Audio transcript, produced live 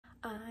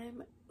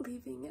I'm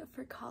leaving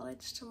for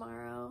college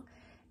tomorrow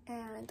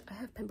and I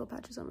have pimple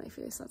patches on my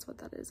face. That's what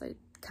that is. I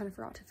kind of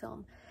forgot to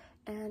film.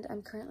 And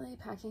I'm currently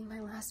packing my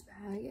last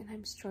bag and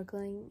I'm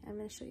struggling. I'm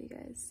gonna show you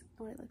guys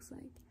what it looks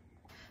like.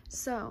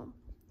 So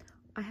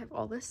I have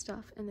all this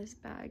stuff and this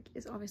bag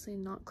is obviously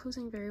not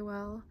closing very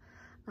well.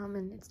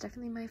 And it's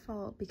definitely my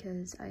fault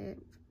because I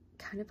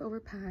kind of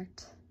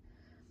overpacked,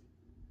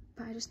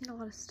 but I just need a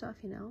lot of stuff,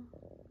 you know?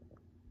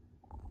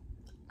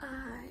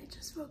 I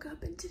just woke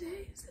up and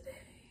today is the day.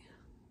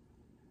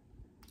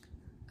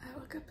 I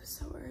woke up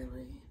so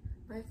early.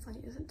 My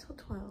flight isn't till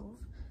 12,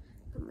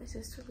 but my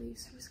sister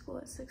leaves from school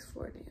at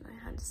 6:40 and I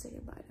had to say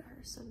goodbye to her,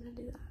 so I'm gonna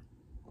do that.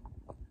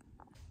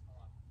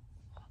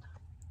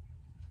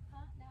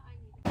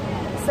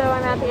 So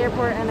I'm at the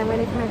airport and I'm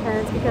waiting for my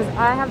parents because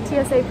I have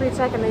TSA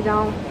pre-check and they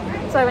don't.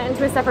 So I went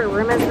into a separate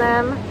room as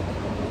them.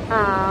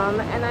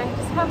 And I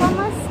just have all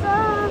my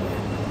stuff.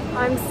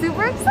 I'm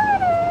super excited.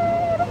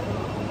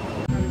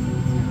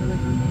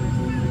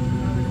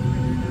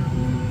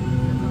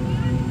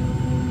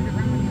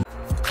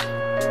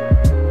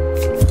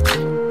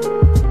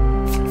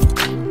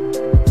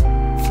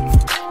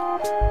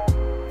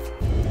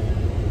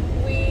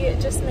 We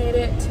just made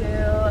it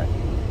to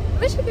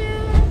Michigan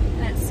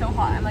and it's so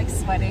hot. I'm like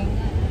sweating,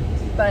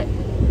 but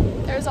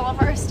there's all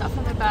of our stuff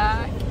in the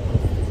back.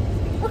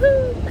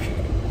 Woohoo!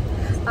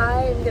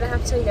 I'm gonna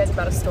have to tell you guys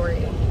about a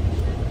story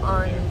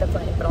on the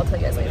plane, but I'll tell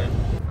you guys later.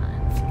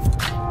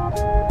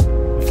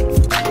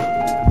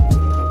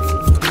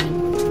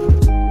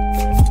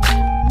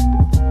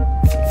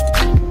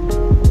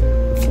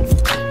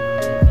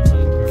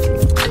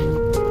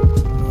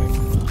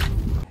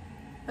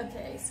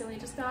 Okay, so we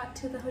just got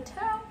to the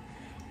hotel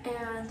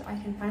and I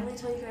can finally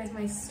tell you guys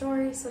my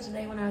story. So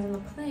today when I was on the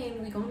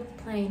plane, we go into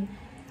the plane,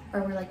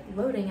 or we're like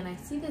loading, and I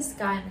see this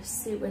guy in a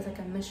suit with like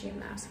a Michigan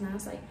mask, and I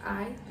was like,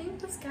 I think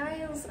this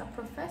guy is a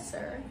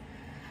professor.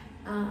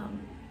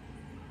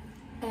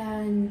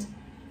 And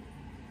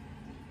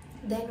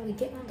then we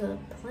get onto the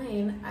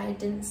plane. I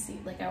didn't see,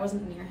 like I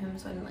wasn't near him,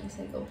 so I didn't like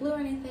say go blue or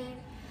anything.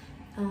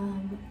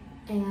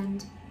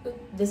 And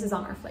this is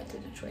on our flight to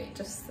Detroit,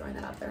 just throwing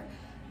that out there.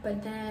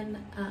 But then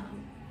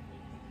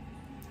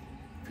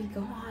we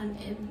go on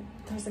and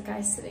there's a guy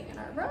sitting in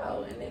our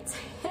row and it's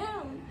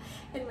him.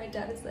 And my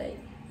dad is like,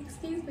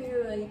 excuse me,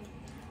 like,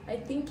 I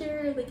think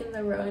you're like in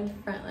the row in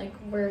front, like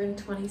we're in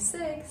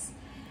 26.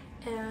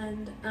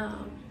 And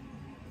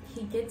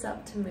he gets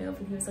up to move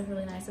and he was like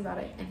really nice about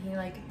it. And he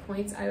like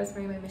points, I was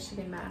wearing my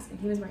Michigan mask and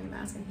he was wearing a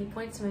mask, and he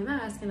points to my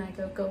mask and I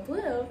go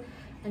blue.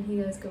 And he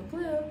goes, go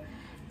blue.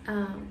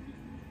 And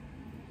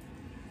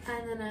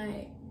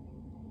then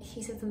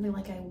he said something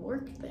like, I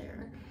work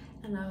there.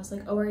 And I was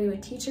like, oh, are you a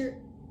teacher?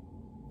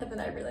 And then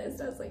I realized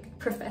I was like,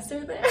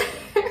 professor there.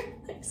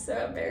 Like,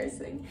 so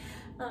embarrassing.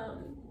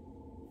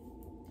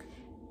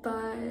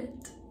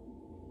 But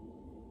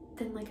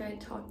then like I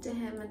talked to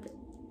him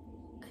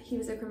he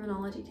was a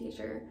criminology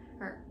teacher,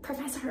 or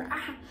professor,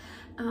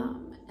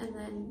 and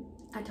then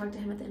I talked to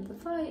him at the end of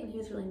the flight and he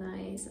was really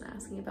nice and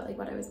asking about like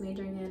what I was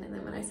majoring in. And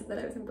then when I said that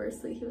I was in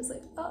Bursley, he was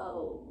like,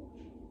 oh,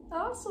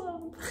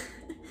 awesome.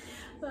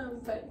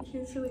 But he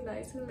was really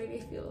nice and it made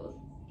me feel,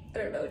 I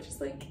don't know, just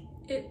like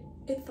it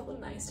felt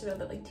nice to know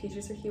that like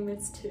teachers are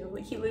humans too.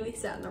 Like he literally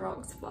sat in the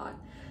wrong spot,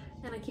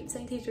 and I keep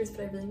saying teachers,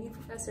 but I really mean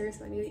professors,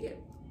 so I need to get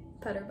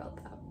better about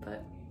that.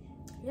 But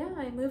yeah,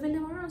 I move in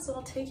tomorrow, so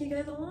I'll take you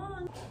guys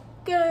along.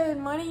 Good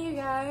morning, you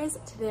guys.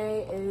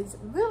 Today is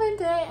move-in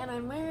day and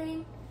I'm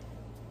wearing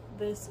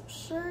this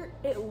shirt.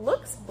 It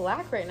looks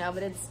black right now,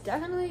 but it's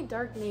definitely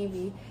dark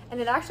navy,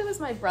 and it actually was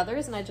my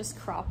brother's and I just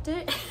cropped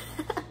it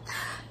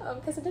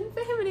because it didn't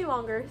fit him any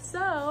longer.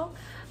 So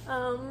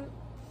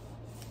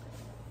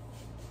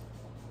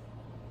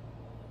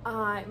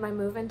my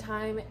move-in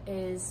time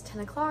is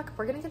 10 o'clock.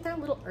 We're gonna get there a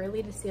little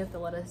early to see if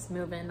they'll let us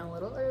move in a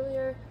little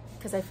earlier,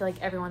 because I feel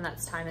like everyone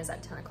that's time is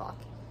at 10 o'clock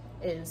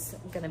is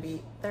gonna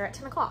be there at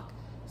 10 o'clock.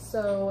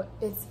 So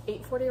it's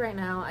 8:40 right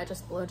now. I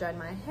just blow dried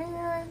my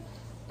hair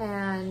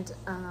and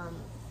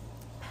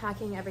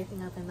packing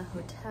everything up in the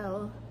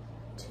hotel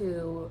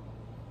to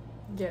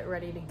get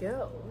ready to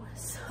go.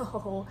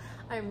 So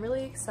I'm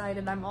really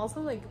excited. I'm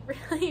also like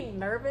really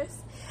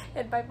nervous,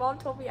 and my mom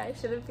told me I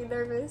shouldn't be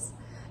nervous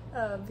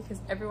because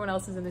everyone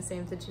else is in the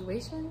same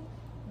situation,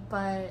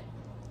 but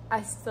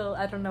I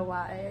don't know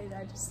why.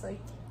 I just like,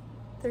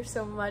 there's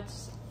so much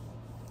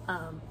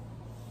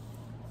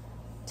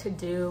to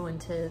do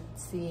and to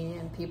see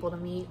and people to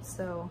meet.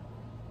 So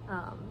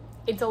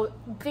it's a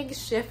big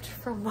shift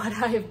from what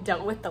I've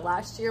dealt with the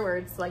last year, where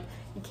it's like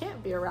you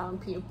can't be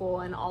around people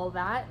and all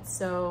that.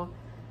 So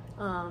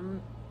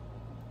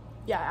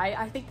yeah,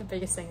 I think the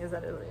biggest thing is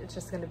that it's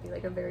just going to be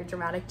like a very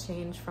dramatic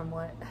change from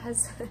what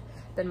has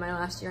been my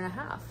last year and a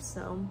half.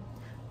 So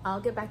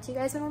I'll get back to you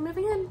guys when we're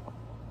moving in.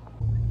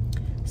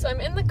 So I'm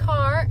in the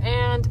car,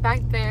 and back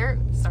there,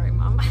 sorry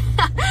mom,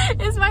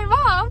 is my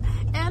mom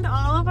and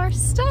all of our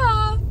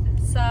stuff.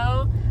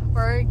 So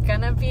we're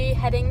gonna be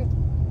heading,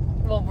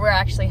 well, we're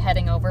actually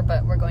heading over,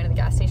 but we're going to the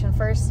gas station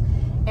first.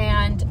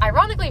 And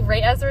ironically,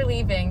 right as we're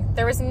leaving,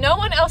 there was no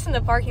one else in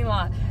the parking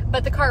lot,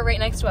 but the car right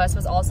next to us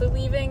was also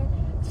leaving.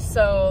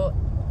 So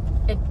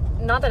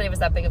not that it was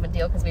that big of a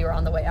deal because we were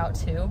on the way out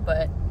too,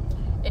 but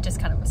it just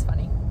kind of was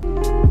funny.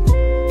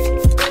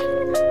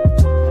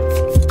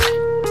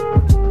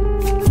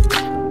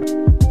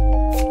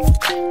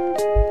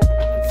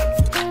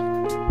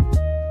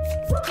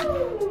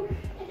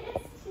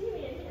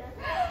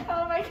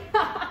 Oh my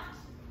gosh.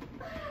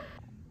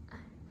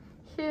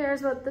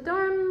 Here's what the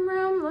dorm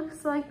room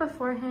looks like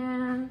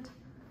beforehand.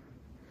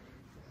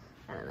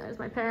 And then there's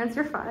my parents,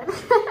 you're fine.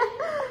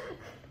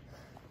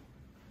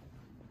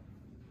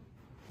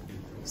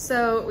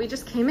 So we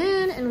just came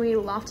in and we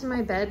lofted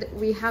my bed.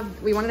 We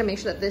wanted to make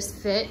sure that this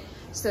fit,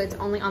 so it's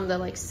only on the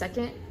like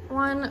second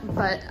one,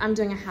 but I'm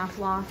doing a half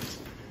loft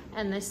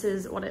and this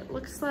is what it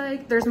looks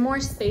like. There's more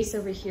space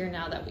over here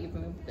now that we've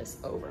moved this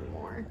over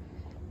more.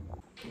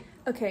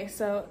 Okay,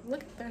 so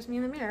look, there's me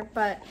in the mirror,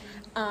 but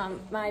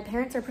my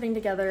parents are putting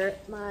together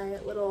my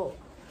little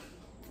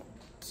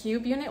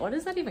cube unit. What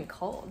is that even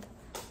called?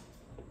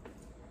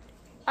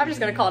 I'm just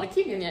gonna call it a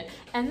cube unit.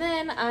 And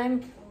then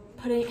I'm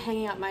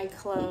hanging out my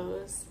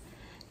clothes,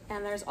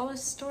 and there's all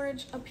this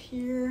storage up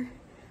here,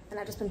 and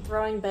I've just been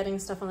throwing bedding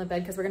stuff on the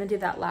bed because we're gonna do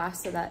that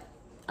last, so that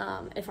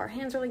if our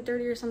hands are like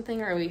dirty or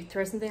something, or we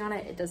throw something on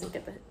it, it doesn't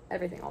get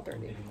everything all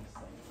dirty.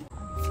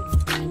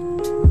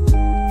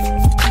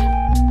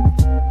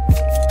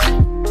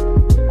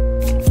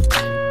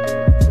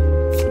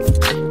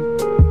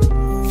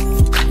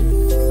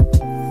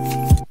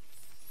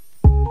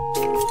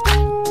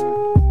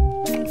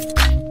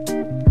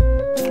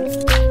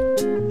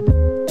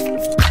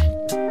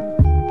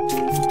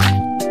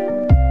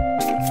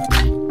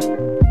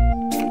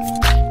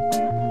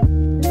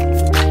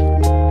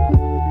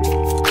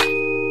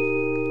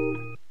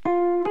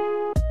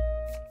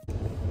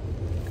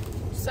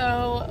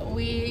 So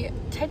we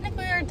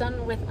technically are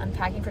done with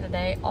unpacking for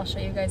today. I'll show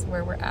you guys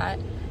where we're at,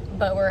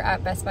 but we're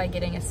at Best Buy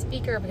getting a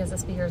speaker because the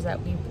speakers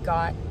that we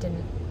got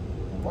didn't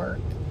work.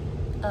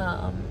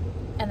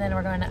 And then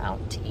we're going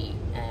out to eat,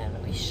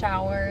 and we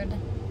showered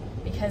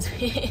because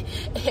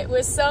it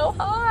was so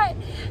hot.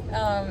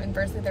 In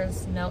Bursley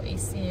there's no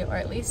AC, or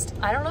at least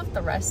I don't know if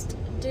the rest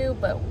do,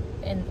 but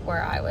in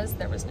where I was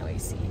there was no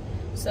AC,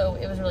 so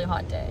it was a really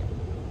hot day.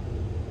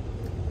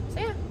 So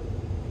yeah.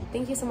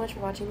 Thank you so much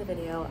for watching the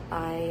video.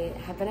 I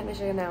have been at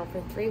Michigan now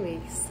for 3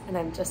 weeks and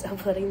I'm just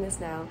uploading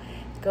this now.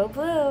 Go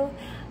Blue!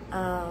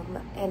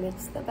 And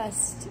it's the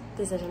best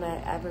decision I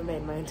ever made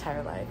in my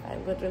entire life. I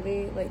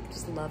literally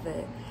just love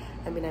it.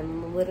 I mean,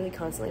 I'm literally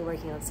constantly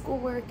working on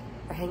schoolwork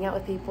or hanging out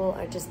with people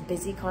or just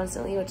busy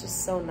constantly, which is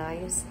so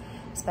nice,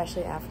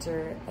 especially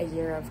after a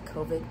year of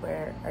COVID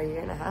or a year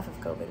and a half of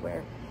COVID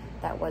where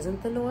that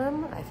wasn't the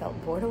norm. I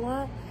felt bored a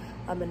lot.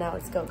 And now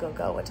it's go, go,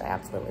 go, which I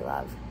absolutely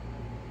love.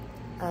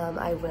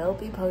 I will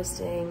be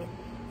posting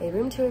a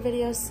room tour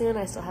video soon.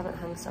 I still haven't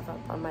hung stuff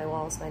up on my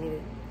wall, so I need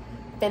to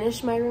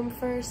finish my room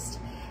first.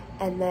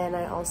 And then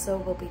I also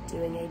will be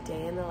doing a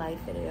day in the life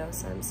video,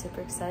 so I'm super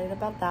excited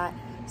about that.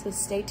 So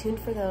stay tuned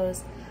for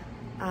those.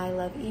 I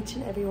love each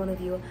and every one of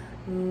you.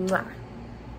 Mwah.